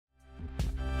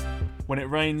When it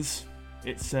rains,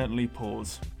 it certainly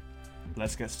pours.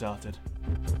 Let's get started.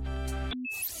 And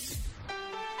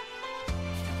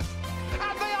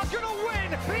they are going to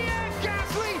win! Pierre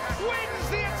Gasly wins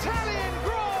the Italian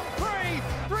Grand Prix!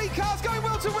 3 cars going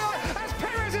wheel to wheel as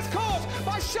Perez is caught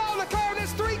by Charles Leclerc, and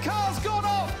there's 3 cars gone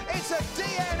off! It's a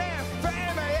DNF for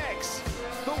MAX!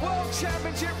 The World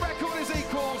Championship record is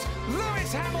equalled.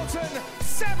 Lewis Hamilton,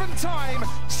 7-time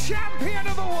champion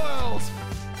of the world!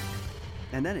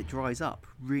 And then it dries up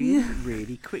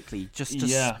really quickly, just to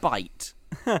spite.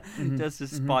 Just to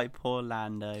spite poor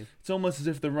Lando. It's almost as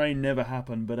if the rain never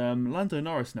happened, but Lando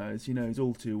Norris knows. He knows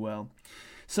all too well.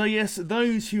 So yes,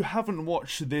 those who haven't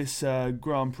watched this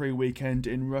Grand Prix weekend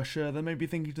in Russia, they may be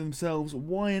thinking to themselves,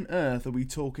 why on earth are we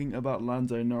talking about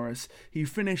Lando Norris? He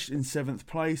finished in 7th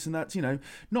place, and that's,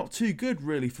 not too good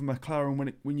really for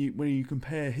McLaren when you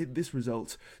compare this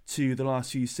result to the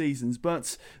last few seasons.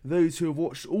 But those who have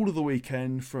watched all of the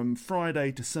weekend from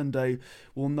Friday to Sunday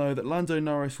will know that Lando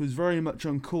Norris was very much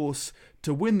on course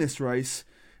to win this race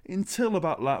until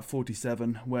about lap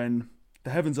 47, when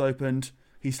the heavens opened.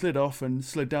 He slid off and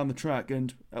slid down the track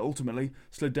and ultimately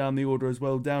slid down the order as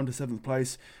well, down to 7th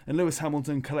place. And Lewis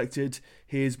Hamilton collected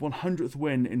his 100th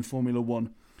win in Formula 1.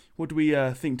 What do we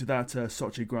think to that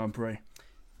Sochi Grand Prix?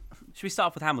 Should we start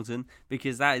off with Hamilton?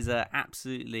 Because that is an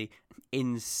absolutely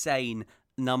insane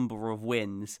number of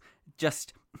wins.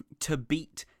 Just to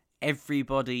beat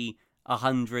everybody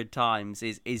 100 times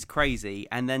is crazy.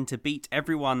 And then to beat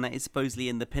everyone that is supposedly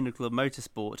in the pinnacle of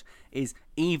motorsport is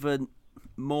even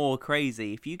more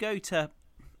crazy. If you go to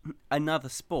another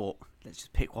sport, let's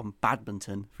just pick one,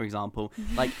 badminton for example,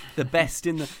 like the best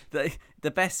in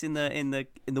the best in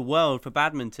the world for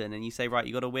badminton, and you say, right,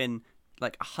 you got to win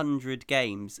like 100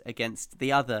 games against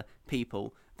the other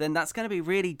people, then that's going to be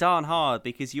really darn hard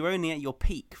because you're only at your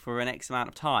peak for an X amount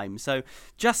of time. So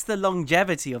just the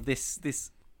longevity of this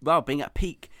being at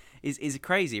peak is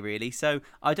crazy, really. So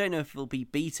I don't know if it'll be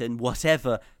beaten,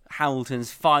 whatever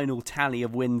Hamilton's final tally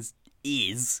of wins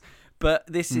is, but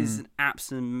this is an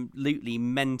absolutely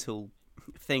mental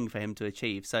thing for him to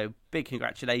achieve. So big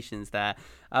congratulations there.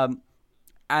 And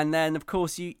then, of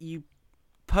course, you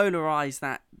polarize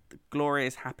that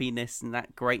glorious happiness and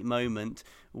that great moment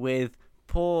with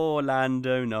poor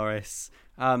Lando Norris,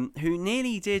 who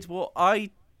nearly did what I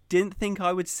didn't think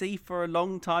I would see for a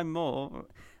long time more.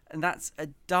 And that's a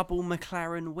double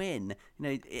McLaren win,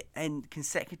 in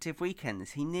consecutive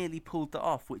weekends. He nearly pulled that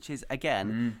off, which is,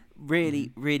 again,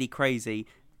 really, really crazy.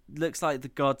 Looks like the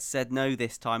gods said no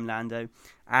this time, Lando.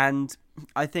 And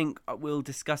I think we'll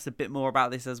discuss a bit more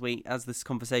about this as this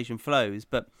conversation flows.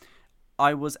 But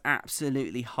I was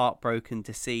absolutely heartbroken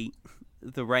to see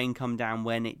the rain come down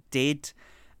when it did,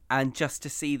 and just to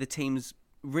see the teams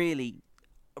really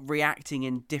reacting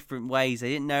in different ways. They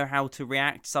didn't know how to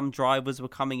react. Some drivers were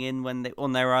coming in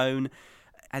on their own.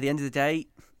 At the end of the day,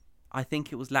 I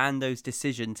think it was Lando's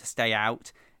decision to stay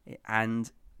out,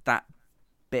 and that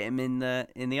bit him in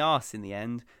the arse in the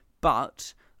end.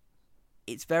 But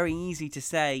it's very easy to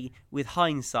say with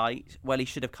hindsight, well, he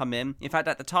should have come in. In fact,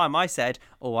 at the time I said,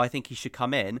 I think he should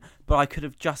come in, but I could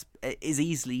have just as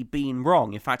easily been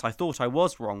wrong. In fact, I thought I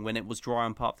was wrong when it was dry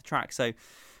on part of the track. So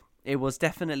it was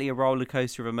definitely a roller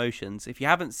coaster of emotions. If you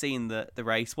haven't seen the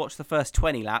race, watch the first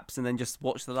 20 laps and then just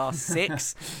watch the last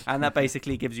 6, and that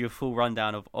basically gives you a full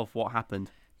rundown of what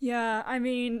happened. Yeah, I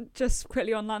mean, just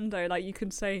quickly on Lando, like you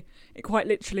could say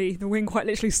the wing quite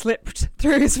literally slipped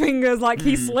through his fingers, like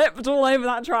he slipped all over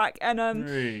that track. And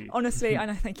honestly, I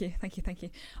know, thank you.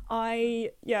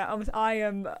 I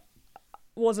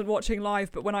wasn't watching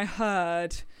live, but when I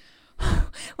heard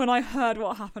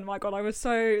what happened, my God, I was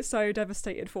so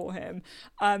devastated for him.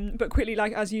 But quickly,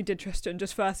 like as you did, Tristan,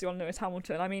 just firstly on Lewis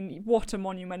Hamilton, I mean, what a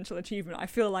monumental achievement. I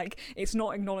feel like it's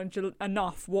not acknowledged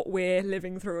enough what we're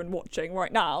living through and watching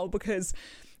right now, because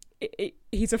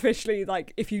he's officially,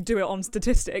 like, if you do it on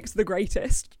statistics, the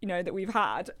greatest, that we've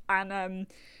had. And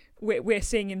we're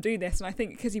seeing him do this. And I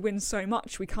think because he wins so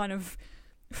much, we kind of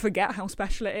forget how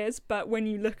special it is. But when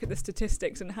you look at the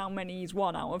statistics and how many he's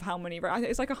won out of how many,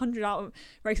 it's like 100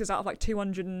 races out of like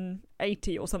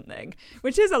 280 or something,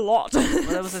 which is a lot. Well,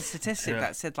 there was a statistic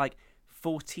that said like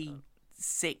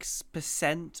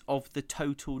 46% of the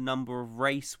total number of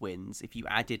race wins, if you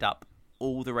added up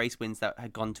all the race wins that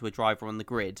had gone to a driver on the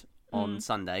grid on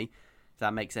Sunday, if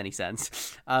that makes any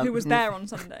sense. Who was there on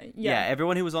Sunday? Yeah,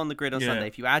 everyone who was on the grid on Sunday.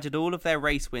 If you added all of their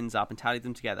race wins up and tallied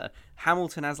them together,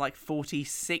 Hamilton has like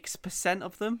 46%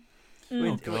 of them.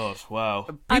 Oh, God, wow.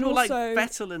 People like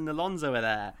Vettel and Alonso are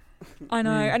there. I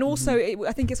know. And also,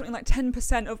 I think it's something like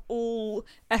 10% of all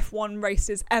F1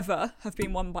 races ever have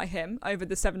been won by him over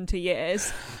the 70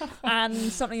 years. And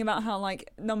something about how,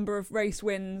 like, number of race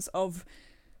wins of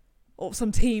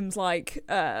some teams like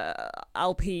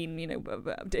Alpine, you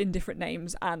know, in different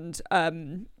names, and,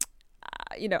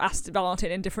 you know, Aston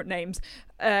Martin in different names,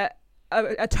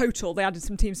 a total, they added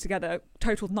some teams together,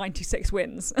 totaled 96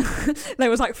 wins. There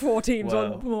was like 4 teams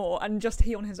or more, and just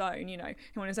he on his own, you know,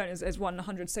 he on his own has won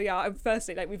 100. So yeah,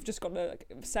 firstly, like, we've just got to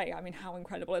say, I mean, how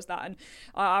incredible is that? And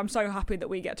I'm so happy that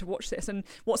we get to watch this. And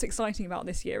what's exciting about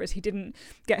this year is he didn't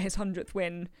get his 100th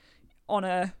win on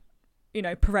a, you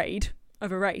know, parade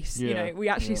of a race. You know, we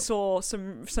actually saw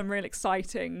some real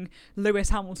exciting Lewis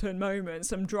Hamilton moments,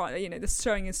 some you know, this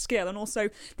showing his skill. And also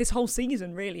this whole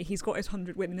season, really, he's got his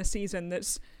 100 win in a season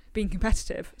that's been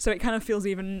competitive, so it kind of feels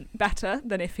even better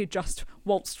than if he just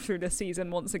waltzed through the season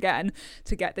once again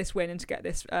to get this win and to get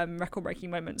this record-breaking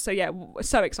moment. So yeah,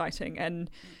 so exciting. And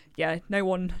yeah, no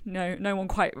one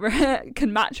quite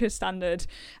can match his standard,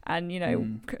 and you know,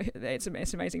 it's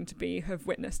amazing to have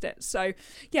witnessed it. So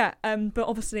yeah, but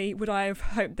obviously, would I have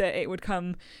hoped that it would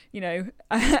come, you know,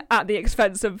 at the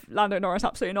expense of Lando Norris?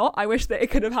 Absolutely not. I wish that it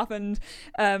could have happened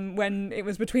when it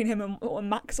was between him and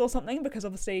Max or something, because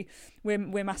obviously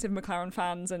we're massive McLaren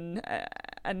fans, and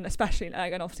especially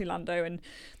and obviously Lando, and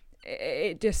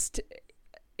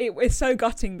it's so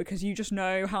gutting, because you just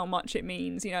know how much it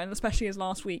means, you know, and especially as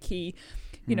last week he,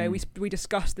 you know, we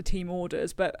discussed the team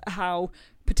orders, but how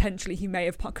potentially he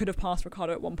could have passed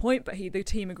Ricciardo at one point, but the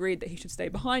team agreed that he should stay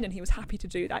behind, and he was happy to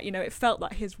do that. You know, it felt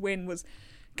like his win was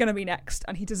going to be next,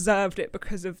 and he deserved it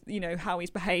because of, you know, how he's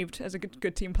behaved as a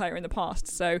good team player in the past.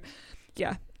 So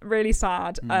yeah, really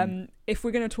sad. If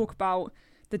we're going to talk about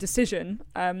the decision,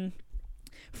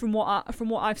 from what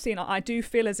I've seen, I do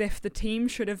feel as if the team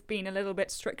should have been a little bit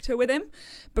stricter with him,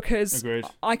 because Agreed.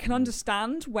 I can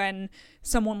understand when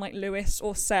someone like Lewis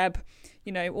or Seb,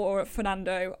 you know, or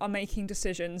Fernando are making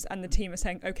decisions and the team are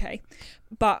saying okay,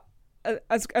 but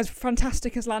as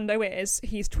fantastic as Lando is,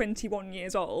 he's 21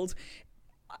 years old.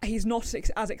 He's not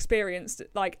as experienced,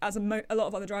 like, as a lot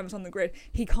of other drivers on the grid.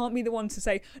 He can't be the one to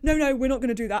say no, we're not going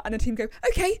to do that, and the team go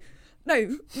okay.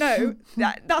 No,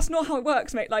 that's not how it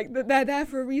works, mate. Like, they're there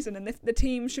for a reason, and the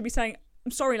team should be saying,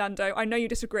 I'm sorry, Lando, I know you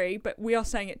disagree, but we are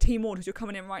saying it, team orders, you're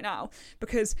coming in right now,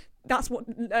 because that's what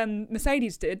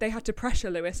Mercedes did. They had to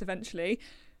pressure Lewis eventually,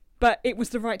 but it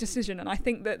was the right decision, and I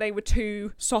think that they were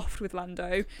too soft with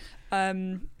Lando,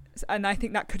 and I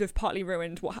think that could have partly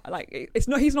ruined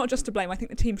he's not just to blame. I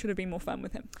think the team should have been more firm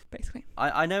with him, basically.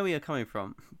 I know where you're coming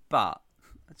from, but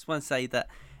I just want to say that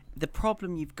the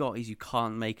problem you've got is you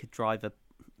can't make a driver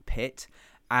pit,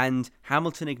 and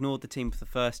Hamilton ignored the team for the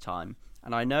first time.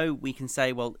 And I know we can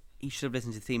say, well, he should have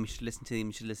listened to the team, he should listen to the team,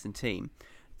 he should listen to the team.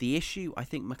 The issue I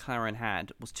think McLaren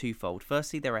had was twofold.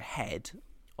 Firstly, they're ahead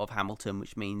of Hamilton,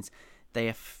 which means they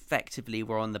effectively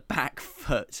were on the back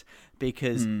foot,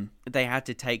 because they had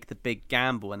to take the big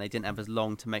gamble, and they didn't have as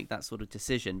long to make that sort of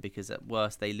decision, because at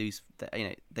worst they lose,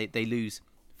 they lose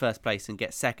first place and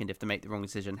get second if they make the wrong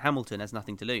decision. Hamilton has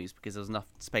nothing to lose because there's enough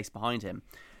space behind him.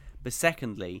 But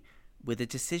secondly, with a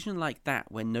decision like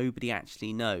that where nobody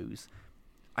actually knows,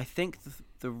 I think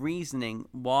the reasoning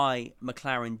why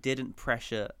McLaren didn't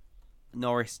pressure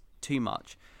Norris too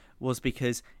much was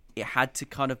because it had to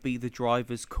kind of be the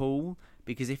driver's call.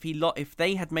 Because if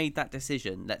they had made that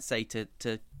decision, let's say to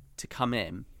come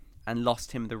in and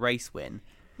lost him the race win,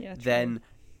 then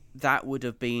that would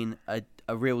have been a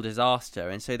real disaster.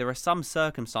 And so there are some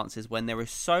circumstances when there is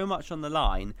so much on the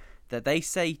line that they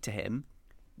say to him,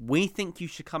 we think you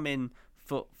should come in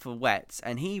for wets,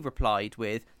 and he replied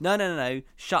with no,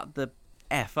 shut the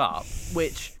F up.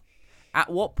 Which, at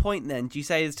what point then do you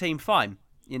say as a team, fine,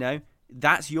 you know,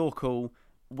 that's your call,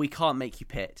 we can't make you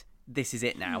pit, this is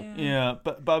it now. Yeah,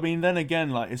 but I mean, then again,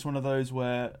 like, it's one of those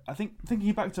where I think,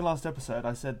 thinking back to last episode,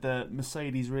 I said that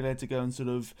Mercedes really had to go and sort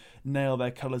of nail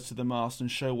their colours to the mast and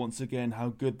show once again how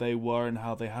good they were and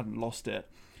how they hadn't lost it.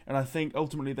 And I think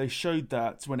ultimately they showed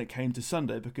that when it came to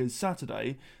Sunday, because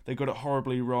Saturday they got it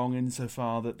horribly wrong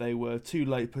insofar that they were too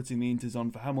late putting the inters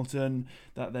on for Hamilton.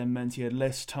 That then meant he had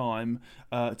less time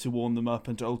to warm them up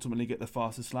and to ultimately get the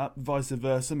fastest lap. Vice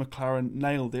versa, McLaren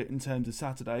nailed it in terms of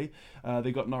Saturday.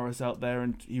 They got Norris out there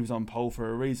and he was on pole for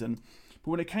a reason. But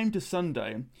when it came to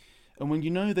Sunday, and when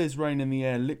you know there's rain in the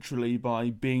air literally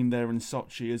by being there in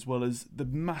Sochi, as well as the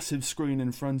massive screen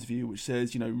in front of you which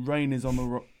says, you know, rain is on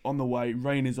the way,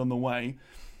 rain is on the way,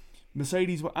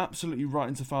 Mercedes were absolutely right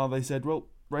insofar they said, well,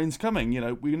 rain's coming, you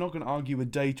know, we're not going to argue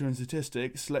with data and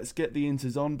statistics, let's get the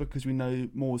inters on because we know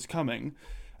more's coming.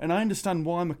 And I understand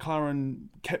why McLaren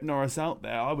kept Norris out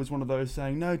there. I was one of those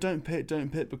saying, no, don't pit,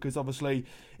 because obviously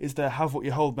it's their have what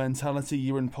you hold mentality.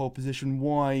 You're in pole position.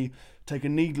 Why take a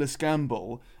needless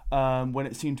gamble when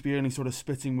it seemed to be only sort of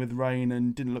spitting with rain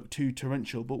and didn't look too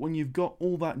torrential? But when you've got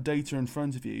all that data in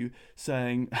front of you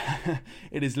saying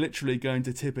it is literally going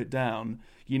to tip it down,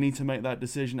 you need to make that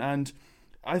decision. And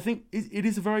I think it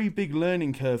is a very big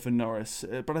learning curve for Norris,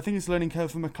 but I think it's a learning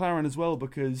curve for McLaren as well,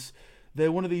 because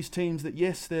they're one of these teams that,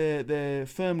 yes, they're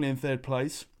firmly in third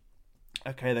place.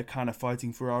 Okay, they're kind of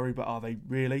fighting Ferrari, but are they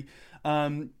really?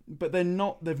 But they've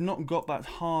not got that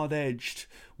hard-edged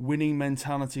winning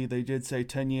mentality they did, say,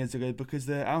 10 years ago, because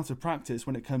they're out of practice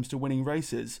when it comes to winning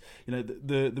races. You know,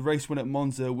 the race win at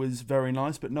Monza was very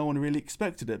nice, but no one really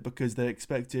expected it, because they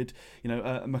expected, you know,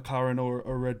 a McLaren or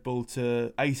a Red Bull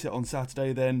to ace it on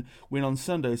Saturday, then win on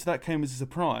Sunday. So that came as a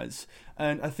surprise.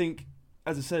 And I think,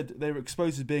 as I said, they were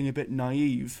exposed as being a bit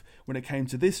naive when it came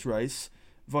to this race.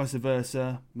 Vice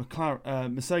versa,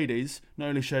 Mercedes not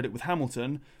only showed it with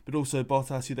Hamilton, but also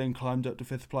Bottas, who then climbed up to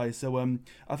 5th place. So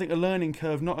I think a learning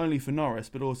curve not only for Norris,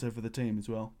 but also for the team as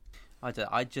well.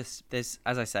 There's,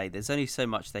 as I say, there's only so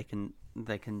much they can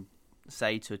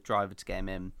say to a driver to get him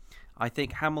in. I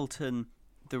think Hamilton,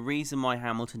 the reason why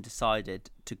Hamilton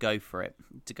decided to go for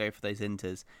those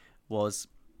inters, was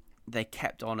they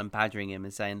kept on and badgering him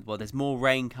and saying, well, there's more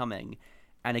rain coming.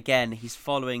 And again, he's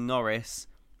following Norris.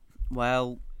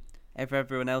 Well, if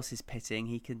everyone else is pitting,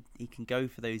 he can go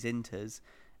for those inters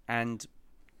and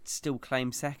still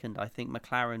claim second. I think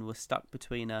McLaren was stuck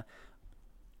between a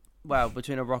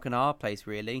rock and a hard place,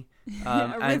 really.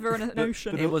 A river and an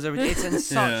ocean. It's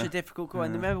such a difficult call.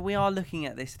 And remember, we are looking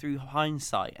at this through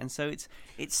hindsight, and so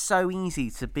it's so easy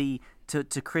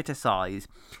to criticise.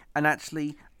 And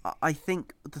actually, I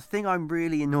think the thing I'm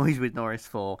really annoyed with Norris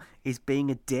for is being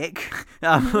a dick.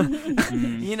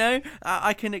 You know,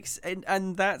 I can,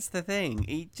 and that's the thing.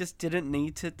 He just didn't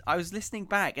need to. I was listening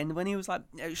back, and when he was like,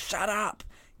 "No, shut up.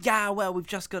 Yeah, well, we've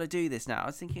just got to do this now." I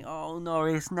was thinking, "Oh,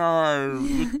 Norris, no."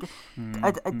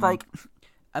 Like,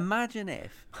 imagine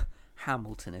if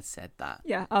Hamilton had said that.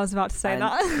 Yeah, I was about to say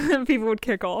that. People would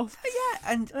kick off.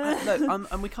 Yeah, and look,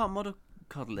 and we can't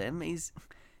mollycoddle him.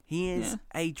 He is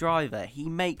a driver. He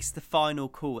makes the final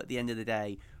call at the end of the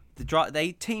day.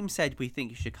 The team said, we think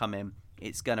you should come in.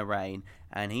 It's going to rain.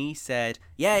 And he said,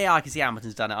 yeah, I can see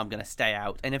Hamilton's done it. I'm going to stay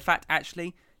out. And in fact,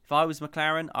 actually, if I was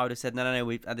McLaren, I would have said,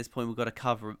 no. At this point, we've got to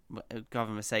cover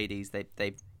Mercedes.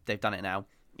 They've done it now.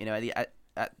 You know,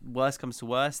 at worst comes to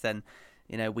worst, then,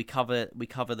 you know, we cover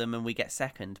them and we get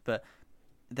second. But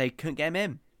they couldn't get him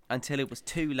in until it was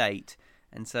too late.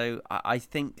 And so I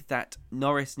think that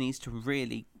Norris needs to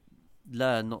really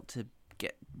learn not to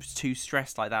get too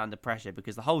stressed like that under pressure,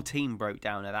 because the whole team broke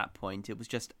down at that point. It was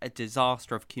just a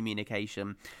disaster of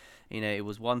communication. You know, it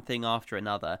was one thing after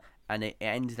another, and it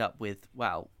ended up with,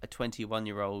 well, a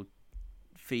 21-year-old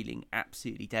feeling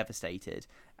absolutely devastated.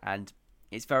 And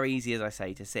it's very easy, as I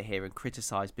say, to sit here and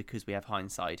criticise because we have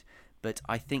hindsight, but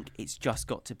I think it's just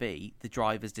got to be the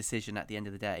driver's decision at the end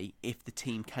of the day if the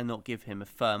team cannot give him a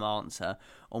firm answer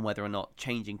on whether or not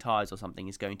changing tyres or something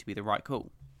is going to be the right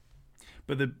call.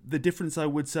 But the difference, I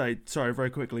would say, sorry, very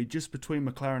quickly, just between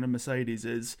McLaren and Mercedes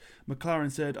is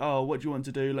McLaren said, oh, what do you want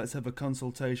to do? Let's have a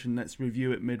consultation. Let's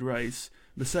review it mid-race.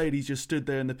 Mercedes just stood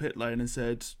there in the pit lane and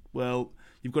said, well,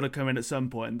 you've got to come in at some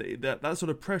point. That sort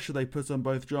of pressure they put on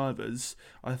both drivers,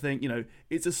 I think, you know,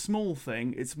 it's a small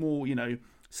thing. It's more, you know,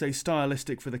 say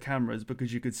stylistic for the cameras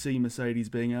because you could see Mercedes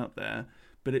being out there,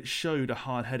 but it showed a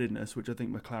hard-headedness, which I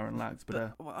think McLaren lacked.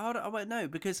 But I won't know,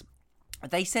 because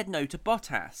they said no to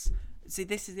Bottas. See,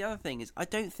 this is the other thing, is I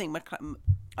don't think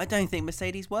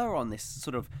Mercedes were on this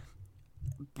sort of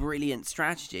brilliant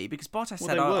strategy, because Bottas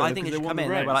said, I think it should come in.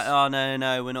 They were like, oh,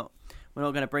 no, we're not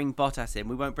going to bring Bottas in.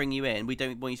 We won't bring you in. We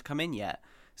don't want you to come in yet.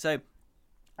 So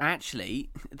actually,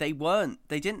 they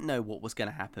didn't know what was going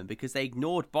to happen because they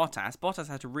ignored Bottas. Bottas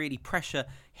had to really pressure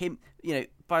him, you know,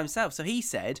 by himself. So he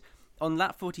said on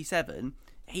lap 47,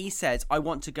 he says, I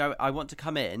want to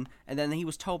come in, and then he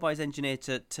was told by his engineer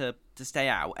to stay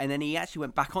out, and then he actually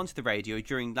went back onto the radio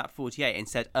during lap 48 and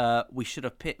said, we should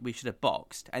have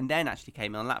boxed, and then actually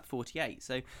came on lap 48.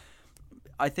 So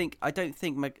I don't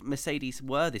think Mercedes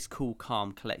were this cool,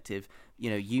 calm, collective, you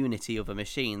know, unity of a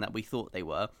machine that we thought they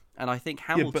were. And I think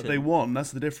Hamilton... Yeah, but they won.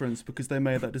 That's the difference, because they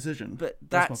made that decision. But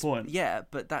that's my point. Yeah,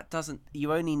 but that doesn't...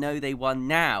 You only know they won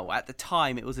now. At the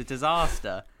time, it was a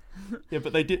disaster. Yeah,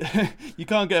 but they did. You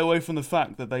can't get away from the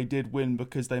fact that they did win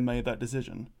because they made that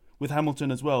decision. With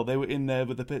Hamilton as well, they were in there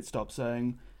with the pit stop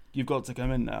saying, you've got to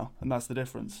come in now, and that's the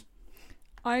difference.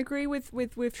 I agree with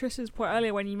Tristan's point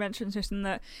earlier when you mentioned, Tristan,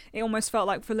 that it almost felt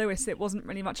like for Lewis it wasn't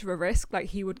really much of a risk. Like,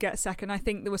 he would get second. I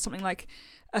think there was something like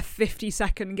a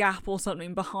 50-second gap or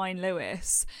something behind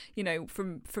Lewis, you know,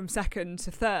 from second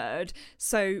to third.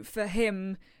 So for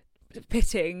him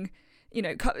pitting, you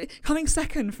know, coming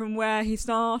second from where he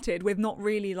started with not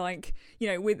really, like, you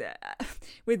know, with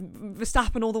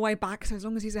Verstappen all the way back, so as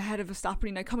long as he's ahead of Verstappen,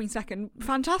 you know, coming second,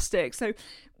 fantastic. So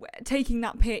taking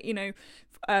that pit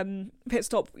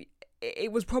stop,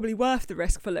 it was probably worth the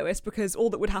risk for Lewis, because all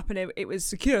that would happen if it was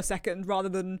secure second rather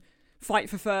than fight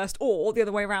for first, or the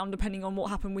other way around depending on what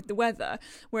happened with the weather.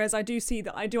 Whereas I do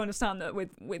understand that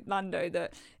with Lando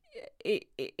that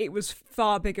it was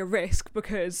far bigger risk,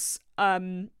 because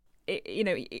you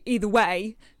know, either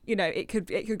way, you know, it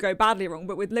could go badly wrong.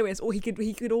 But with Lewis, or he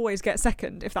could always get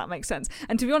second, if that makes sense.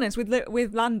 And to be honest,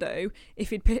 with Lando, if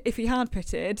he had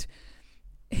pitted,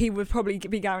 he would probably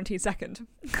be guaranteed second.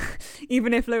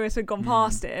 Even if Lewis had gone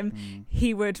past him,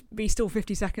 he would be still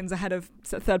 50 seconds ahead of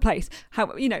third place.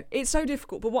 How, you know, it's so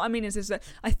difficult. But what I mean is that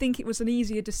I think it was an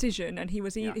easier decision, and he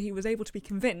was able to be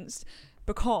convinced,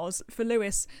 because for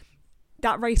Lewis,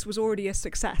 that race was already a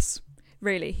success.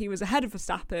 Really, he was ahead of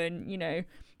Verstappen. You know,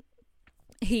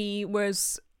 he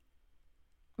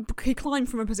climbed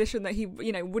from a position that he,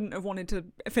 you know, wouldn't have wanted to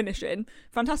finish in.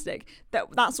 Fantastic.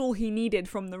 That's all he needed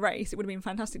from the race. It would have been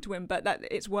fantastic to win, but that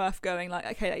it's worth going, like,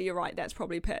 okay, you're right, let's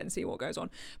probably pit and see what goes on.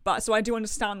 But so I do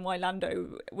understand why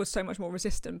Lando was so much more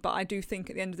resistant, but I do think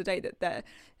at the end of the day that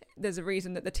there's a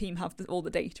reason that the team have all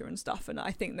the data and stuff, and I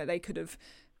think that they could have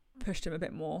pushed him a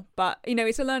bit more. But, you know,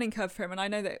 it's a learning curve for him, and I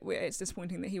know that it's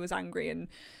disappointing that he was angry and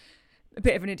a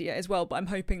bit of an idiot as well, but I'm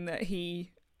hoping that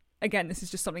again, this is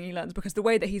just something he learns, because the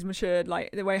way that he's matured, like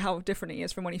the way how different he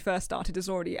is from when he first started, is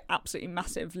already absolutely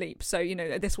massive leap. So, you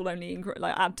know, this will only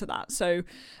add to that. So,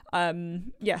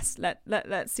 yes,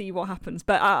 let's see what happens.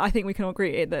 But I think we can all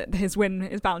agree that his win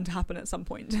is bound to happen at some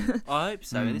point. I hope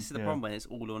so. And this is the problem when it's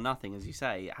all or nothing, as you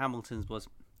say. Hamilton's was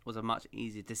a much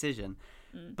easier decision.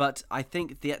 But I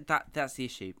think that's the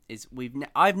issue. Is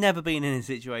I've never been in a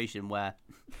situation where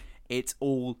it's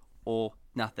all or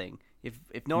nothing.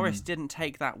 If Norris didn't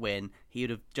take that win, he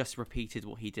would have just repeated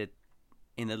what he did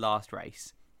in the last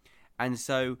race. And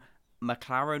so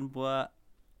McLaren were,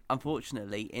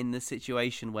 unfortunately, in the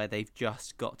situation where they've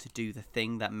just got to do the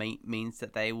thing that means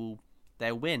that they'll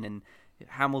win. And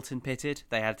Hamilton pitted,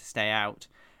 they had to stay out.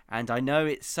 And I know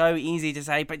it's so easy to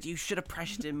say, but you should have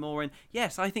pressured him more. And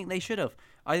yes, I think they should have.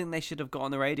 I think they should have got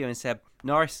on the radio and said,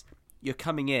 Norris, you're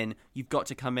coming in. You've got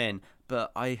to come in.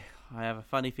 But I have a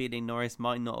funny feeling Norris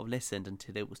might not have listened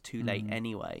until it was too late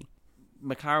anyway.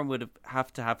 McLaren would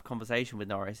have to have a conversation with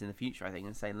Norris in the future, I think,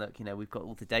 and say, look, you know, we've got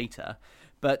all the data.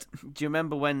 But do you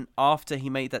remember when, after he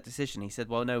made that decision, he said,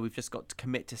 well, no, we've just got to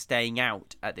commit to staying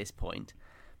out at this point.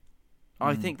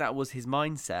 I think that was his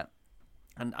mindset.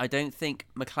 And I don't think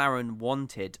McLaren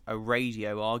wanted a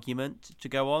radio argument to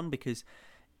go on, because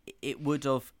it would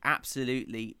have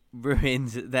absolutely ruined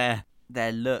their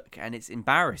look, and it's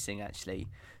embarrassing, actually.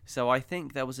 So I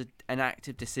think there was an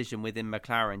active decision within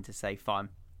McLaren to say, fine,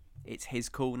 it's his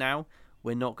call now.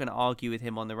 We're not going to argue with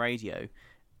him on the radio.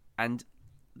 And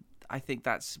I think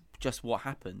that's just what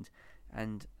happened.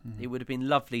 And it would have been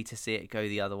lovely to see it go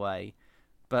the other way.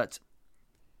 But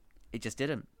it just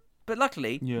didn't. But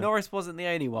luckily, Norris wasn't the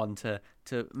only one to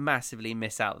massively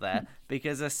miss out there,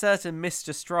 because a certain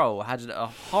Mr. Stroll had a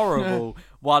horrible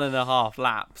 1.5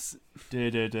 laps.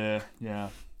 Yeah,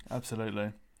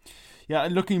 absolutely. Yeah,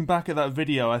 and looking back at that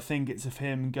video, I think it's of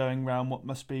him going around what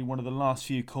must be one of the last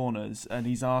few corners, and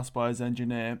he's asked by his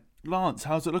engineer, Lance,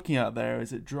 how's it looking out there?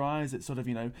 Is it dry? Is it sort of,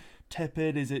 you know,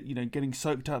 tepid? Is it, you know, getting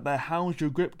soaked out there? How's your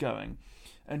grip going?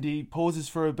 And he pauses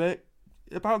for a bit,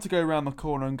 about to go around the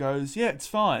corner, and goes, yeah, it's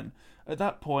fine. At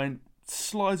that point,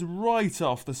 slides right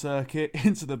off the circuit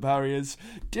into the barriers,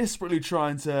 desperately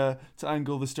trying to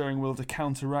angle the steering wheel to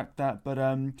counteract that. But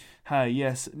hey,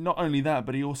 yes, not only that,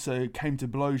 but he also came to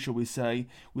blows, shall we say,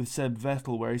 with Seb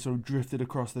Vettel, where he sort of drifted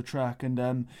across the track. And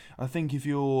I think if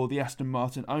you're the Aston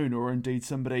Martin owner, or indeed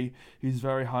somebody who's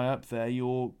very high up there,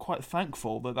 you're quite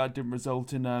thankful that didn't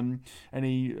result in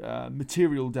any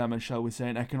material damage, shall we say,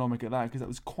 and economic at that, because that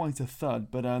was quite a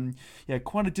thud. But yeah,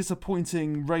 quite a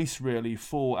disappointing race really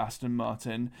for Aston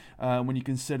Martin, when you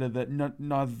consider that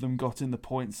neither of them got in the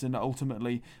points, and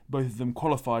ultimately both of them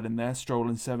qualified in there, Stroll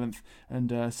in 7th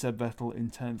and Seb Vettel in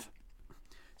 10th.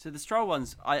 So the Stroll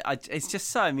ones, it's just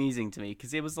so amusing to me,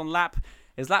 because it was lap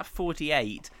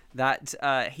 48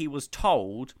 that he was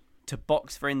told to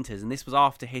box for Inters, and this was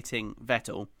after hitting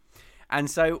Vettel, And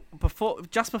so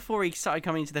just before he started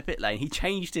coming into the pit lane, he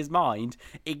changed his mind,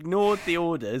 ignored the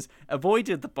orders,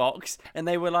 avoided the box, and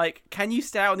they were like, "Can you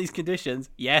stay out on these conditions?"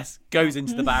 Yes, goes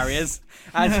into the barriers,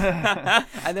 and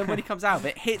and then when he comes out of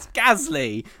it, hits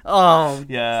Gasly. Oh,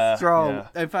 Yeah, Stroll. yeah.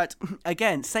 In fact,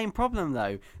 again, same problem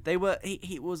though.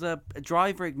 He was a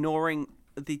driver ignoring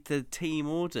the team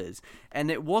orders,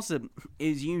 and it wasn't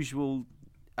his usual.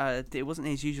 It wasn't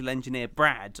his usual engineer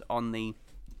Brad on the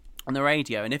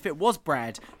radio, and if it was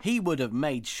Brad, he would have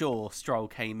made sure Stroll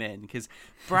came in, because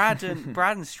Brad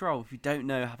and Stroll, if you don't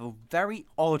know, have a very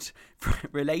odd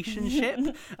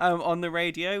relationship on the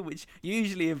radio, which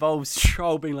usually involves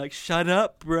Stroll being like, "Shut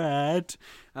up, Brad,"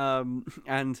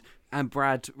 and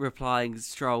Brad replying,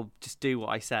 "Stroll, just do what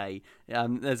I say."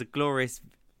 There's a glorious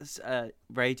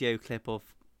radio clip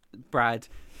of Brad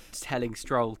telling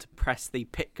Stroll to press the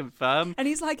pit confirm, And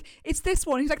he's like, "It's this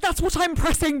one." He's like, "That's what I'm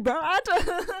pressing, Brad."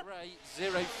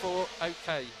 Ray 04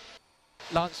 OK.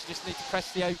 Lance, you just need to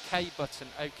press the OK button.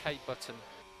 OK button.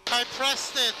 I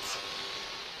pressed it.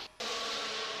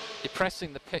 You're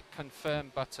pressing the pit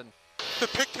confirm button. The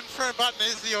pit confirm button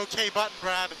is the OK button,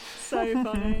 Brad. So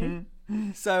funny.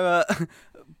 So,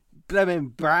 blaming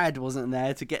Brad wasn't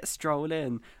there to get Stroll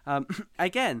in.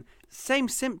 Again, same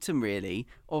symptom really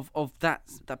of that.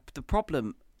 The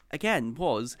problem again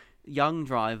was young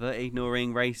driver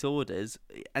ignoring race orders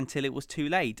until it was too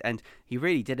late, and he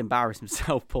really did embarrass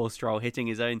himself. Poor Stroll, hitting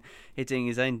his own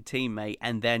teammate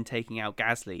and then taking out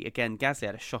Gasly. Again, Gasly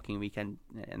had a shocking weekend,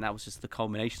 and that was just the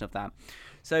culmination of that.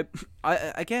 So,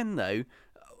 again though,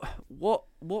 what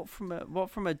from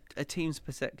a team's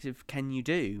perspective can you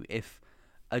do if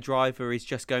a driver is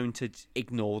just going to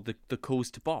ignore the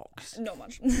calls to box? Not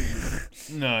much.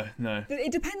 No.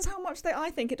 It depends how much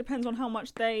I think it depends on how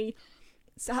much the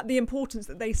importance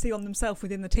that they see on themselves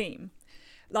within the team.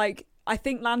 Like, I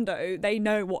think Lando, they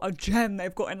know what a gem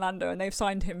they've got in Lando, and they've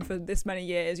signed him for this many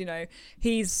years. You know,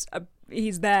 he's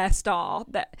their star.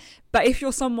 But if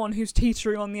you're someone who's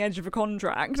teetering on the edge of a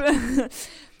contract,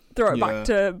 throw it back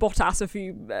to Bottas a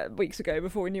few weeks ago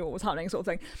before we knew what was happening, sort of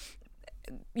thing,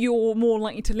 you're more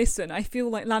likely to listen. I feel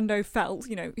like Lando felt,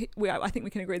 you know, I think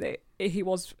we can agree that he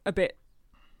was a bit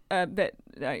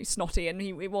snotty, and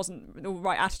it wasn't the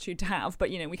right attitude to have, but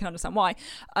you know, we can understand why.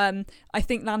 I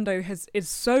think Lando is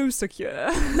so secure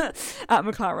at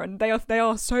McLaren. They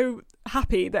are so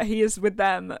happy that he is with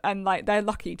them, and like, they're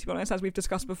lucky, to be honest, as we've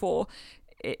discussed before.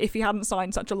 If he hadn't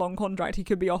signed such a long contract, he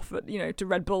could be off at, you know, to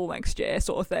Red Bull next year,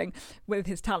 sort of thing, with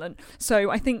his talent.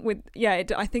 So I think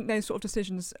I think those sort of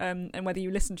decisions, and whether you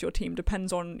listen to your team,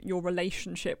 depends on your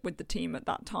relationship with the team at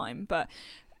that time. But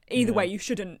either way, you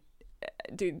shouldn't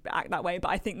act that way. But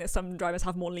I think that some drivers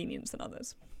have more lenience than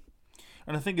others.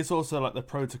 And I think it's also like the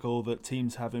protocol that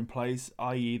teams have in place,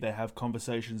 i.e. they have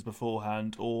conversations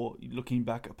beforehand, or looking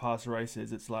back at past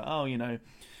races, it's like, oh, you know,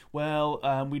 well,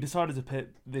 we decided to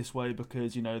pit this way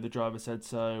because, you know, the driver said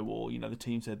so, or, you know, the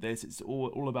team said this. It's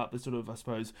all about the sort of, I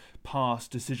suppose,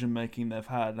 past decision-making they've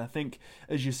had. And I think,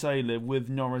 as you say, Liv, with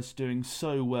Norris doing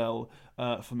so well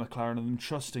for McLaren and them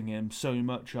trusting him so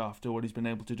much after what he's been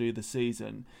able to do this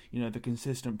season, you know, the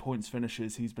consistent points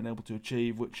finishes he's been able to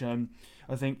achieve, which I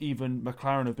think even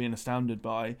McLaren have been astounded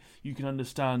by, you can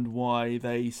understand why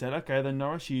they said, okay, then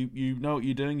Norris, you know what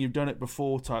you're doing, you've done it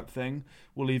before type thing,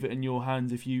 we'll leave it in your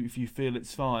hands if you feel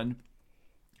it's fine.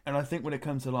 And I think when it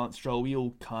comes to Lance Stroll, we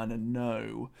all kind of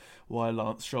know why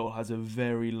Lance Stroll has a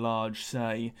very large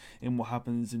say in what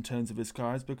happens in terms of his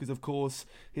cars, because, of course,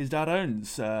 his dad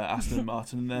owns Aston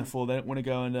Martin, and therefore they don't want to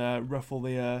go and ruffle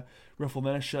their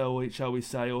shall we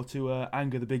say, or to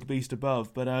anger the big beast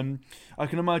above. But I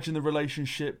can imagine the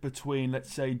relationship between,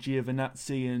 let's say,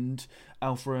 Giovinazzi and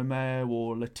Alfa Romeo,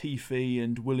 or Latifi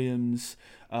and Williams,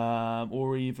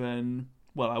 or even,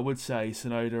 well, I would say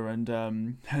Tsunoda and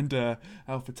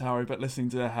AlphaTauri, but listening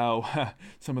to how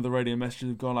some of the radio messages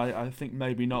have gone, I think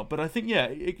maybe not. But I think, yeah,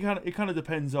 it kind of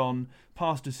depends on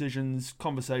past decisions,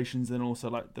 conversations, and also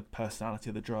like the personality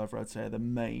of the driver, I'd say, are the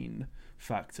main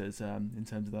factors in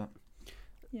terms of that.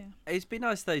 Yeah, it's been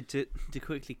nice though to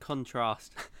quickly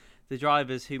contrast the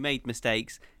drivers who made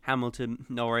mistakes. Hamilton,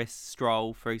 Norris,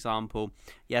 Stroll, for example.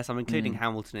 Yes, I'm including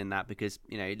Hamilton in that because,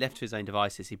 you know, left to his own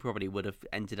devices, he probably would have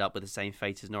ended up with the same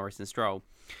fate as Norris and Stroll.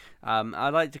 I'd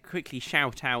like to quickly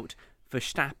shout out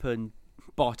Verstappen,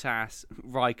 Bottas,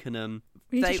 Raikkonen.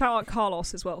 We need to shout out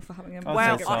Carlos as well for having him.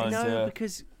 Well, I know,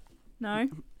 because... No?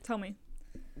 Tell me.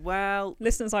 Well...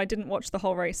 Listeners, I didn't watch the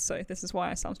whole race, so this is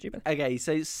why I sound stupid. Okay,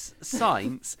 so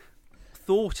Sainz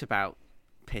thought about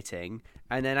pitting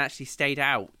and then actually stayed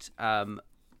out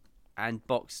and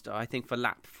boxed, I think, for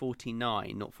lap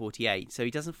 49, not 48. So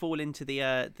he doesn't fall into the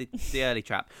early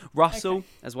trap. Russell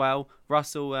as well.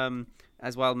 Russell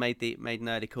as well made an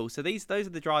early call. So those are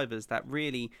the drivers that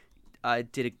really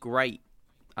did a great.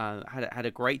 Had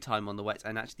a great time on the wets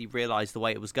and actually realised the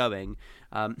way it was going.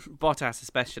 Bottas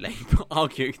especially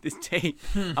arguing with this team.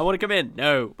 I want to come in.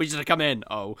 No, we should come in.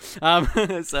 So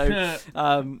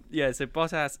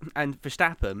Bottas and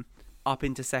Verstappen up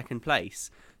into second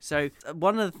place. So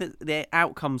one of the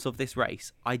outcomes of this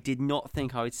race I did not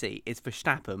think I would see is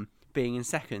Verstappen being in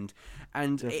second,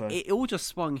 and it all just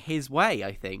swung his way,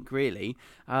 I think, really.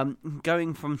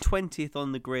 Going from 20th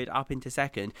on the grid up into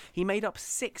second, he made up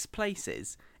 6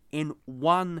 places in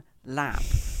one lap,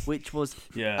 which was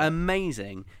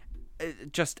amazing.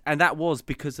 And that was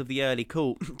because of the early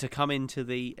call to come into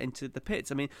the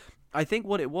pits. I mean, I think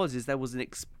what it was is there was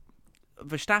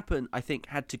Verstappen, I think,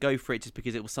 had to go for it just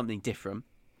because it was something different.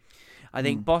 I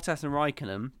think Bottas and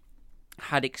Raikkonen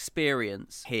had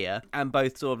experience here and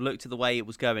both sort of looked at the way it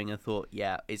was going and thought,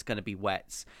 yeah, it's going to be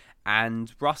wets.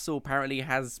 And Russell apparently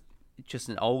has just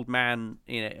an old man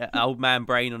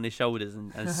brain on his shoulders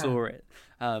and saw it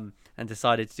and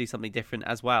decided to do something different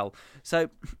as well. So,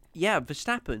 yeah,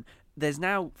 Verstappen, there's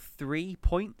now 3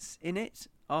 points in it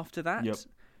after that. Yep.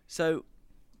 So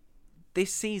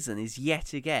this season is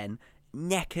yet again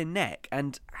neck and neck.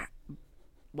 And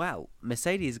well,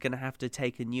 Mercedes is going to have to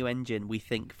take a new engine, we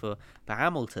think, for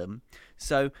Hamilton.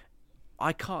 So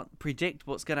I can't predict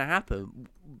what's going to happen.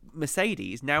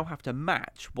 Mercedes now have to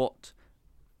match what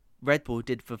Red Bull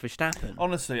did for Verstappen.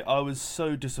 Honestly, I was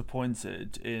so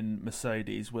disappointed in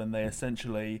Mercedes when they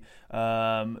essentially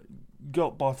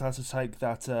got Bottas to take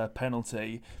that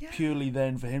penalty, purely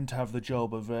then for him to have the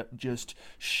job of just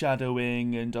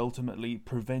shadowing and ultimately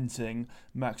preventing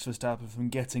Max Verstappen from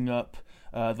getting up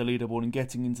the leaderboard and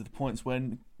getting into the points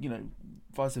when,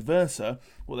 vice versa,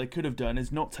 what they could have done is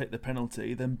not take the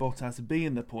penalty, then Bottas be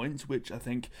in the points, which I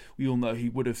think we all know he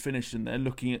would have finished in there.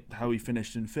 Looking at how he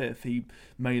finished in 5th, he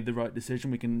made the right decision.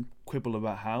 We can quibble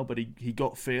about how, but he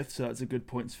got 5th, so that's a good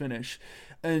points finish.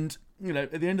 And,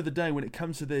 at the end of the day, when it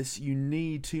comes to this, you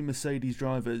need 2 Mercedes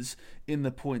drivers in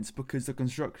the points because the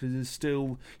constructors is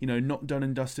still, not done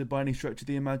and dusted by any stretch of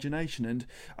the imagination. And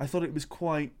I thought it was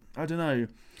quite, I don't know,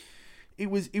 It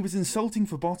was insulting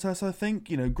for Bottas, I think.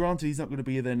 Granted he's not going to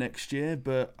be there next year,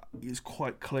 but it's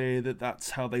quite clear that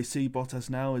that's how they see Bottas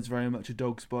now, as very much a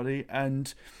dog's body.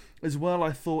 And as well,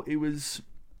 I thought it was,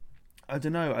 I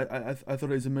don't know, I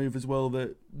thought it was a move as well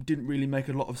that didn't really make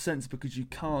a lot of sense because you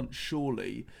can't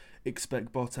surely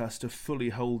expect Bottas to fully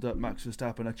hold up Max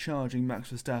Verstappen, a charging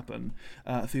Max Verstappen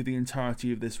through the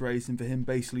entirety of this race, and for him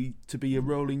basically to be a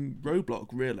rolling roadblock,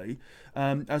 really.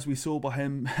 As we saw by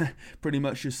him pretty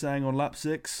much just saying on lap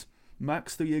 6,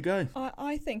 Max, there you go.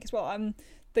 I think as well,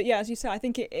 that, as you say, I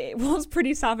think it was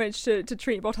pretty savage to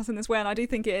treat Bottas in this way, and I do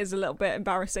think it is a little bit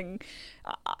embarrassing.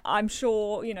 I'm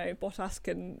sure, Bottas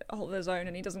can hold his own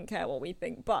and he doesn't care what we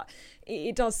think, but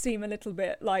it does seem a little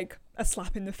bit like a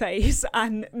slap in the face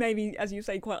and maybe, as you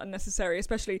say, quite unnecessary,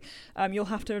 especially, you'll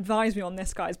have to advise me on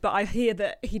this, guys, but I hear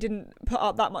that he didn't put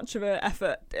up that much of an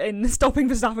effort in stopping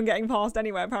Verstappen getting past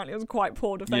anyway. Apparently it was quite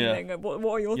poor defending. Yeah. What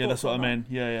are your thoughts? Yeah, that's what on I that?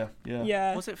 mean.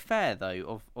 Yeah. Was it fair,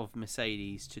 though, of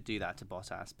Mercedes to do that to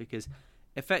Bottas? Because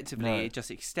effectively it just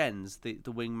extends the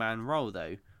wingman role,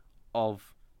 though,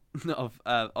 of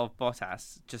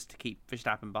Bottas just to keep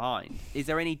Verstappen behind. Is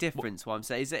there any difference? What I'm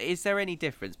saying is there any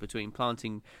difference between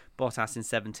planting Bottas in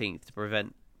 17th to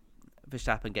prevent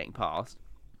Verstappen getting past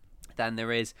than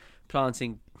there is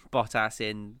planting Bottas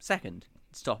in 2nd to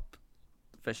stop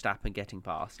Verstappen getting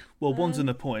past? Well, one's in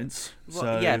the points.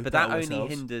 So yeah, but that only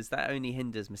helps.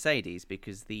 hinders Mercedes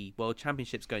because the World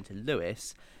Championship's going to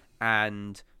Lewis,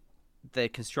 and the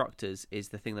constructors is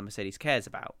the thing that Mercedes cares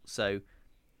about. So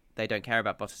they don't care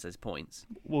about Bottas's points.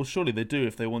 Well, surely they do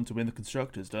if they want to win the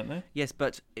constructors, don't they? Yes,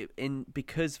 but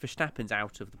because Verstappen's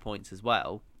out of the points as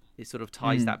well, it sort of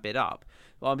ties that bit up.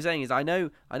 What I'm saying is, I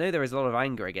know there is a lot of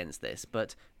anger against this,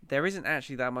 but there isn't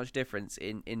actually that much difference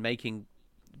in making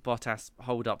Bottas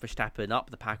hold up Verstappen up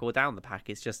the pack or down the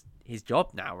pack. It's just his job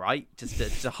now, right?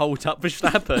 Just to hold up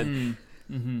Verstappen.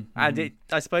 And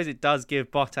I suppose it does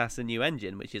give Bottas a new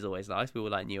engine, which is always nice. We all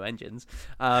like new engines.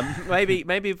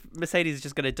 Maybe Mercedes is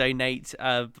just going to donate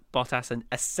Bottas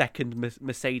a second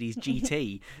Mercedes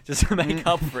GT just to make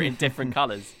up for it in different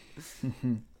colours.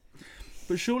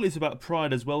 But surely it's about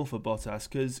pride as well for Bottas,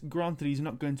 because granted he's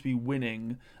not going to be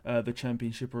winning the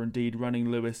championship or indeed running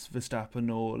Lewis,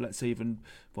 Verstappen, or let's say even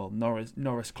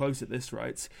Norris close at this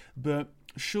rate. But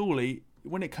surely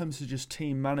when it comes to just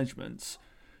team management,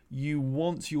 you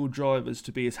want your drivers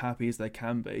to be as happy as they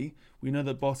can be. We know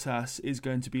that Bottas is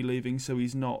going to be leaving, so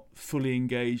he's not fully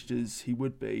engaged as he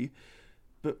would be.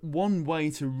 But one way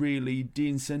to really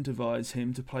de-incentivise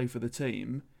him to play for the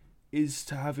team is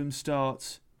to have him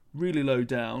start really low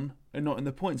down and not in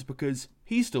the points, because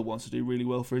he still wants to do really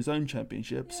well for his own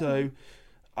championship. Yeah. So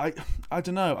I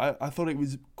don't know. I thought it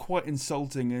was quite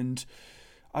insulting and,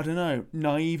 I don't know,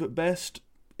 naive at best,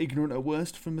 ignorant at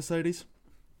worst from Mercedes.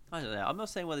 I don't know. I'm not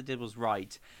saying what they did was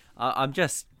right. I'm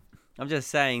just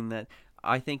saying that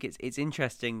I think it's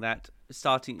interesting that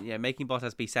making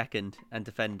Bottas be second and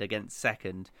defend against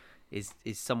second is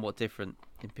somewhat different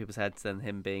in people's heads than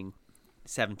him being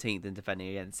 17th and defending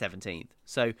against 17th.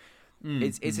 So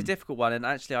it's a difficult one, and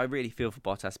actually I really feel for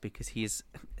Bottas because he is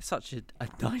such a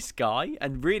nice guy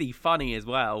and really funny as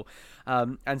well.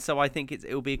 And so I think it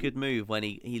will be a good move when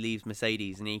he leaves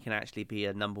Mercedes and he can actually be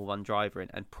a number one driver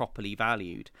and properly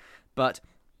valued. But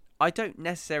I don't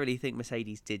necessarily think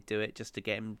Mercedes did do it just to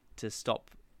get him to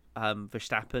stop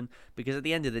Verstappen, because at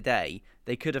the end of the day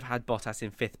they could have had Bottas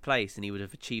in 5th place and he would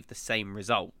have achieved the same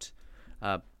result.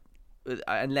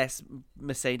 Unless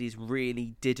Mercedes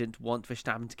really didn't want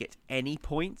Verstappen to get any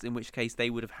points, in which case they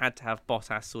would have had to have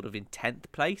Bottas sort of in 10th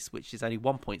place, which is only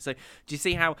 1 point. So do you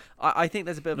see how I think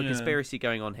there's a bit of a conspiracy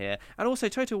going on here? And also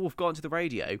Toto Wolff got onto the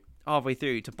radio halfway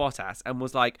through to Bottas and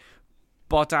was like,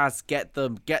 Bottas,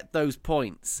 get those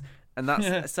points. And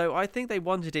that's so I think they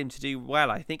wanted him to do well.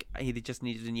 I think he just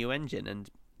needed a new engine, and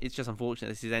it's just unfortunate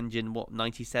this is engine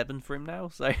 97 for him now,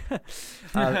 so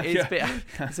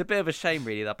it's a bit of a shame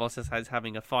really that Bottas is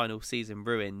having a final season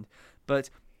ruined. But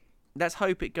let's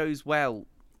hope it goes well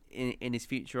in his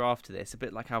future after this, a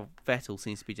bit like how Vettel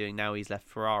seems to be doing now he's left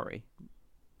Ferrari.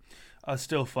 I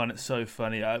still find it so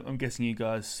funny. I'm guessing you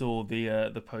guys saw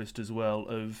the post as well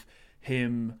of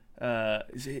him. So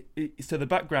the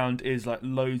background is like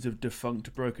loads of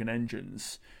defunct broken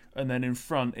engines. And then in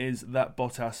front is that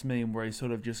Bottas meme where he's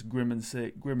sort of just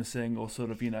grimacing or sort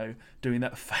of, doing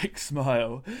that fake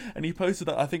smile. And he posted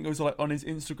that, I think it was like on his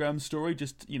Instagram story,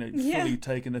 just, fully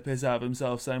taking the piss out of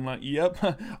himself, saying like, yep,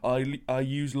 I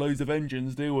use loads of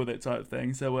engines, deal with it type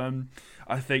thing. So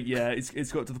I think,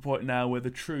 it's got to the point now where the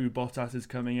true Bottas is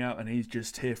coming out and he's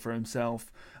just here for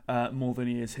himself more than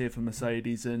he is here for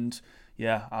Mercedes. And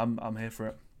yeah, I'm here for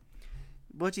it.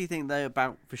 What do you think, though,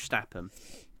 about Verstappen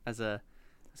as a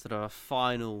sort of a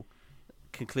final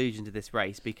conclusion to this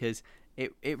race? Because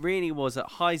it really was at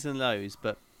highs and lows,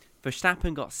 but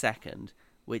Verstappen got second,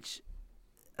 which,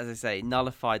 as I say,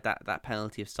 nullified that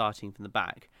penalty of starting from the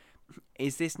back.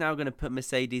 Is this now going to put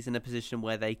Mercedes in a position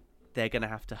where they're going to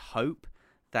have to hope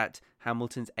that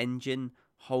Hamilton's engine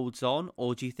holds on,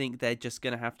 or do you think they're just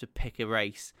going to have to pick a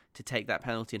race to take that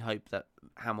penalty and hope that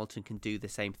Hamilton can do the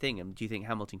same thing? And do you think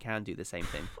Hamilton can do the same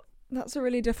thing? That's a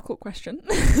really difficult question.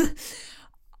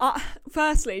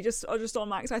 Firstly, just on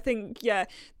Max, I think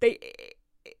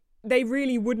they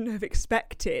really wouldn't have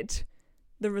expected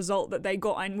the result that they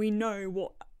got, and we know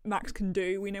what Max can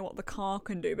do, we know what the car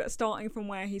can do, but starting from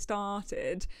where he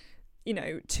started,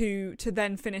 to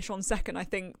then finish on second, I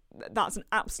think that's an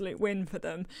absolute win for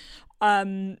them.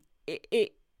 I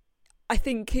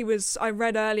think I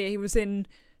read earlier he was in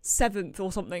 7th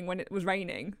or something when it was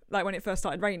raining, like when it first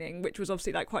started raining, which was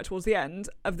obviously like quite towards the end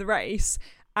of the race,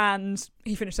 and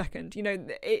he finished second.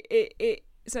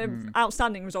 It's an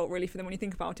outstanding result really for them when you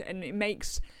think about it, and it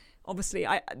makes obviously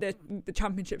the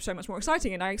championship so much more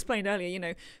exciting. And I explained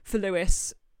earlier, for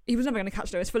Lewis, he was never going to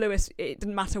catch Lewis. For Lewis, it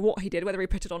didn't matter what he did, whether he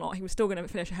pitted or not, he was still going to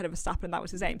finish ahead of Verstappen. That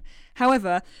was his aim.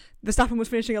 However, Verstappen was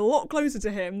finishing a lot closer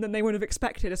to him than they would have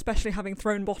expected, especially having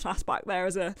thrown Bottas back there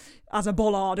as a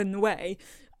bollard in the way.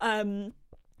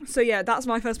 So yeah, that's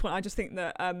my first point. I just think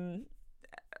that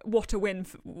what a win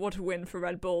for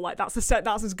Red Bull. Like that's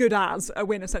as good as a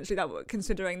win essentially, that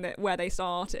considering that where they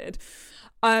started.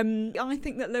 I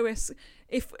think that Lewis,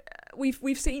 if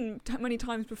we've seen many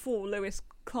times before Lewis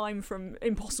climb from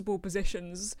impossible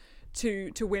positions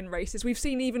to win races. We've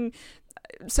seen even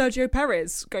Sergio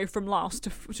Perez go from last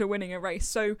to winning a race.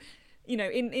 So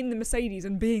in the Mercedes,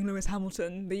 and being Lewis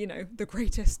Hamilton, the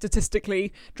greatest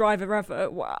statistically driver ever,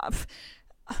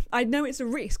 I know it's a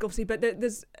risk, obviously, but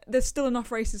there's still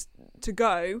enough races to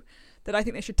go that I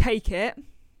think they should take it.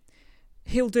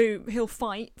 He'll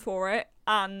fight for it,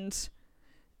 and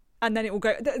then it will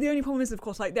go. The only problem is, of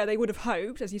course, like they would have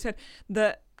hoped, as you said,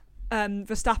 that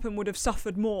Verstappen would have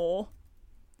suffered more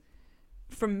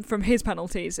from his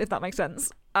penalties, if that makes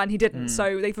sense, and he didn't.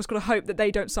 So they've just got to hope that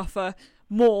they don't suffer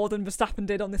more than Verstappen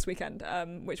did on this weekend,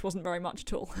 which wasn't very much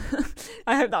at all.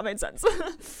 I hope that made sense.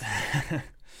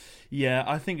 Yeah,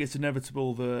 I think it's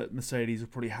inevitable that Mercedes will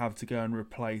probably have to go and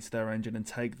replace their engine and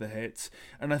take the hits.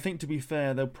 And I think, to be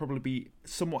fair, they'll probably be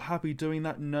somewhat happy doing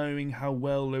that, knowing how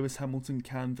well Lewis Hamilton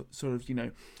can sort of,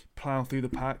 plough through the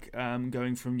pack,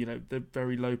 going from, the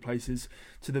very low places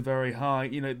to the very high.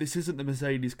 This isn't the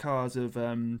Mercedes cars of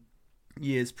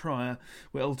years prior,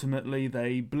 where ultimately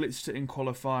they blitzed it in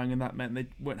qualifying, and that meant they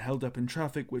weren't held up in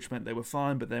traffic, which meant they were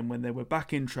fine. But then when they were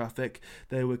back in traffic,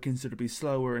 they were considerably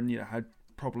slower and, had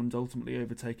problems ultimately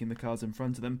overtaking the cars in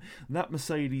front of them. That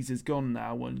Mercedes is gone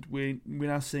now, and we're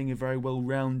now seeing a very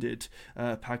well-rounded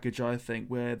package, I think,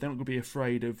 where they're not going to be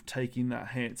afraid of taking that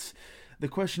hit. The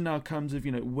question now comes of,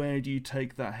 where do you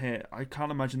take that hit? I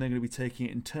can't imagine they're going to be taking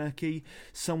it in Turkey.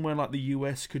 Somewhere like the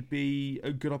US could be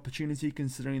a good opportunity,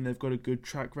 considering they've got a good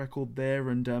track record there,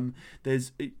 and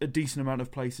there's a decent amount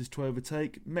of places to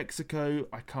overtake. Mexico,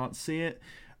 I can't see it.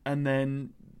 And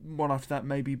then one after that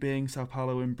maybe being Sao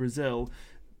Paulo in Brazil.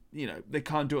 They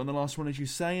can't do it on the last one, as you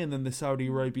say, and then the Saudi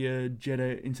Arabia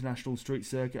Jeddah International Street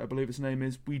Circuit, I believe its name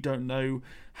is. We don't know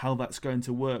how that's going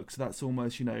to work, so that's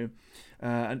almost,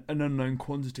 an unknown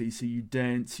quantity. So you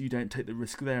don't take the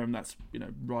risk there, and that's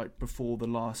right before the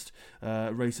last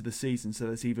race of the season. So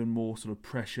there's even more sort of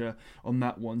pressure on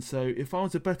that one. So if I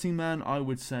was a betting man, I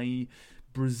would say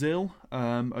Brazil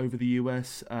over the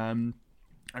US.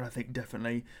 And I think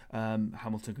definitely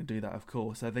Hamilton can do that, of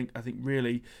course. I think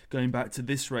really going back to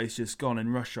this race just gone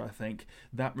in Russia, I think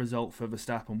that result for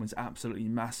Verstappen was absolutely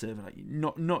massive.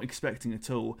 Not expecting at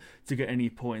all to get any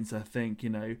points. I think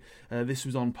this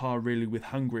was on par really with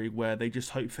Hungary, where they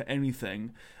just hoped for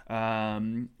anything.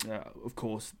 Of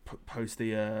course, post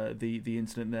the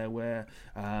incident there where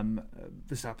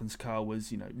Verstappen's car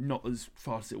was not as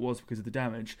fast as it was because of the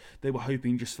damage. They were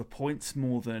hoping just for points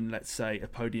more than, let's say, a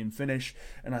podium finish.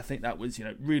 And I think that was,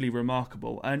 really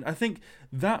remarkable. And I think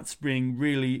that's being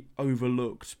really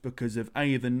overlooked because of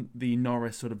the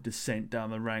Norris sort of descent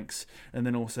down the ranks, and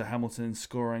then also Hamilton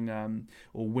scoring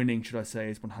or winning, should I say,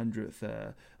 his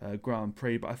 100th Grand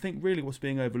Prix. But I think really what's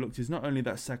being overlooked is not only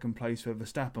that second place for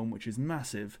Verstappen, which is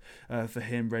massive for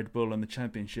him, Red Bull, and the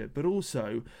championship, but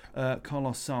also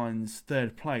Carlos Sainz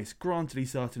third place. Granted, he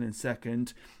started in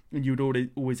second, and you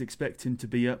would always expect him to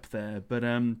be up there, but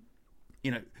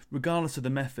regardless of the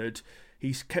method,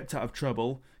 he's kept out of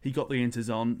trouble. He got the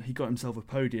Inters on. He got himself a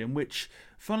podium, which,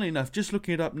 funnily enough, just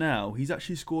looking it up now, he's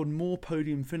actually scored more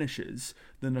podium finishes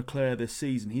than Leclerc this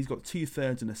season. He's got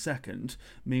 2/3 and a second.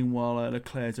 Meanwhile,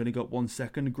 Leclerc's only got 1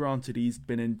 second. Granted, he's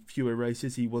been in fewer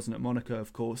races. He wasn't at Monaco,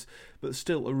 of course, but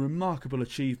still a remarkable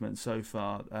achievement so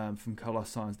far from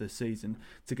Carlos Sainz this season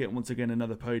to get once again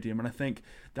another podium. And I think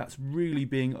that's really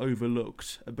being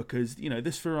overlooked because,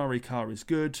 this Ferrari car is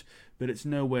good, but it's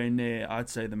nowhere near, I'd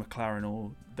say, the McLaren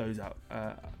or those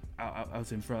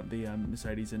out in front, the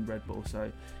Mercedes and Red Bull.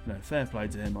 So, fair play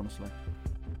to him, honestly.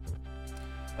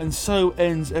 And so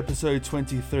ends episode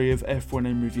 23 of F1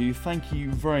 in Review. Thank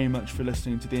you very much for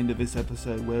listening to the end of this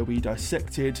episode, where we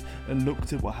dissected and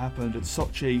looked at what happened at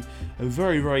Sochi. A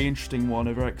very, very interesting one,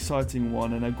 a very exciting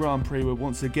one, and a Grand Prix where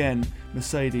once again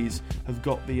Mercedes have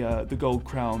got the gold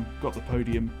crown, got the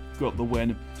podium, got the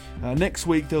win. Next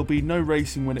week there'll be no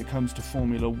racing when it comes to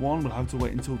Formula 1. We'll have to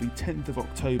wait until the 10th of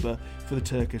October for the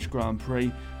Turkish Grand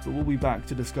Prix, but we'll be back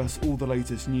to discuss all the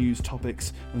latest news,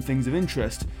 topics and things of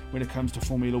interest when it comes to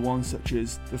Formula 1, such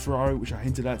as the Ferrari, which I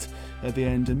hinted at the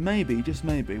end, and maybe, just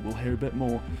maybe, we'll hear a bit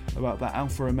more about that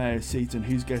Alfa Romeo seat and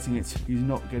who's getting it, who's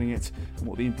not getting it, and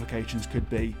what the implications could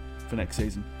be for next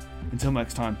season. Until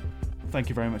next time, thank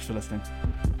you very much for listening.